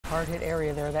hard-hit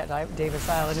area there, that Davis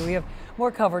Island. And we have more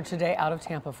coverage today out of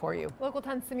Tampa for you. Local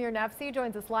 10's Samir Nafsi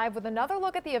joins us live with another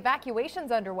look at the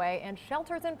evacuations underway and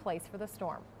shelters in place for the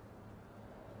storm.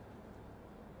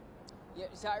 Yeah,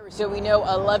 Cyrus, so we know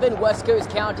 11 West Coast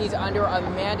counties under a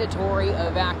mandatory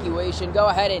evacuation. Go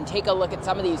ahead and take a look at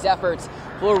some of these efforts.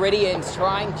 Floridians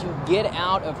trying to get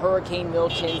out of Hurricane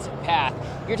Milton's path.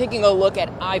 You're taking a look at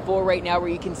I-4 right now, where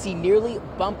you can see nearly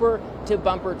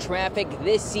bumper-to-bumper traffic.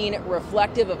 This scene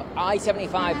reflective of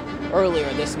I-75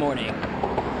 earlier this morning.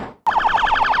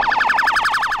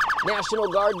 National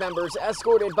Guard members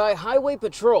escorted by Highway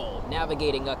Patrol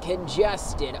navigating a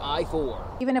congested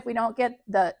I-4. Even if we don't get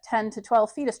the 10 to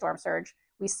 12 feet of storm surge,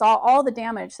 we saw all the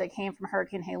damage that came from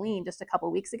Hurricane Helene just a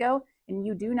couple weeks ago, and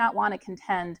you do not want to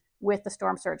contend with the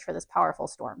storm surge for this powerful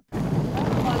storm. We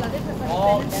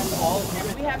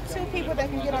have 2 people that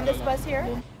can get on this bus here.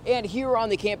 And here on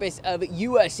the campus of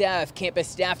USF, campus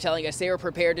staff telling us they are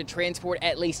prepared to transport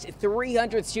at least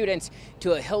 300 students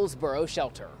to a Hillsborough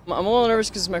shelter. I'm a little nervous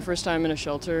because it's my first time in a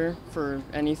shelter for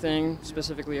anything,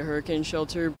 specifically a hurricane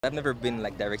shelter. I've never been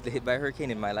directly hit by a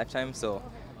hurricane in my lifetime, so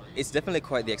it's definitely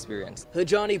quite the experience.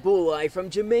 Hajani Bulai from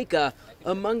Jamaica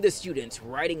among the students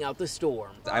riding out the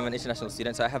storm. I'm an international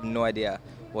student, so I have no idea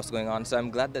what's going on, so I'm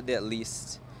glad that they at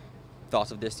least thought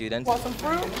of their students. Want some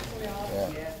fruit?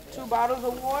 Yeah. 2 bottles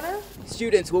of water.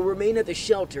 Students will remain at the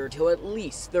shelter till at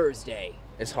least Thursday.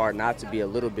 It's hard not to be a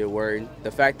little bit worried.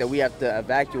 The fact that we have to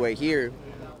evacuate here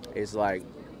is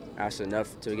that's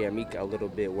enough to get me a little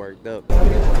bit worked up.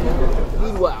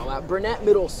 Meanwhile, at Burnett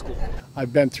Middle School.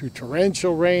 I've been through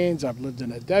torrential rains, I've lived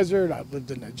in a desert, I've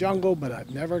lived in the jungle, but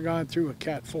I've never gone through a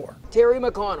Cat 4. Terry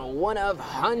McConnell, one of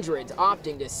hundreds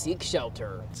opting to seek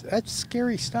shelter. That's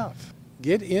scary stuff.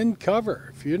 Get in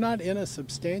cover. If you're not in a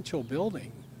substantial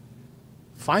building,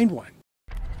 find one.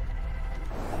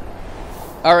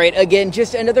 All right, again,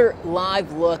 just another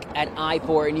live look at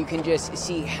I-4, and you can just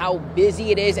see how busy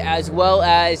it is, as well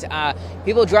as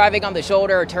people driving on the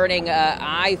shoulder, turning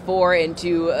I-4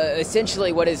 into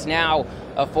essentially what is now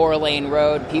a 4-lane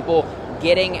road. People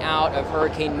getting out of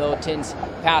Hurricane Milton's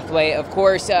pathway. Of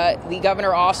course, the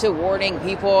governor also warning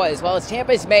people, as well as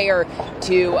Tampa's mayor,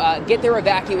 to get their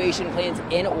evacuation plans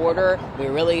in order.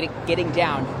 We're really getting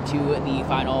down to the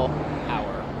final hour.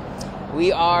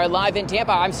 We are live in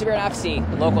Tampa. I'm Samir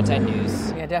Nafsi, Local 10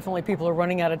 News. Yeah, definitely people are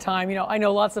running out of time. You know, I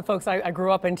know lots of folks, I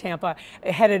grew up in Tampa,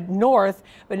 headed north,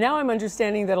 but now I'm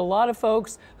understanding that a lot of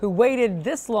folks who waited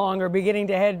this long are beginning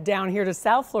to head down here to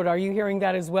South Florida. Are you hearing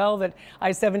that as well, that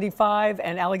I-75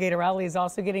 and Alligator Alley is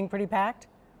also getting pretty packed?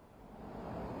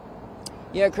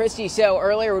 Yeah, Christy, so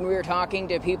earlier when we were talking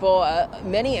to people,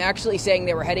 many actually saying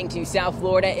they were heading to South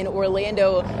Florida. In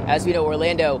Orlando, as we know,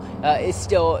 Orlando is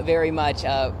still very much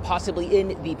possibly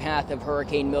in the path of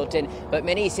Hurricane Milton, but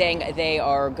many saying they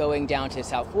are going down to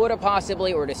South Florida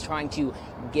possibly, or just trying to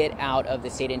get out of the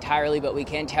state entirely. But we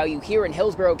can tell you here in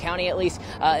Hillsborough County, at least,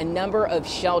 a number of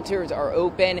shelters are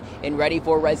open and ready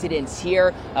for residents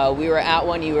here. We were at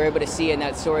one you were able to see in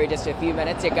that story just a few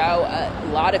minutes ago.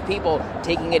 A lot of people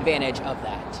taking advantage of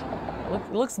that.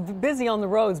 It looks busy on the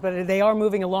roads, but they are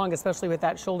moving along, especially with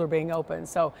that shoulder being open.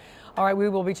 So, all right, we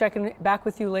will be checking back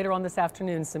with you later on this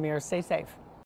afternoon, Samir. Stay safe.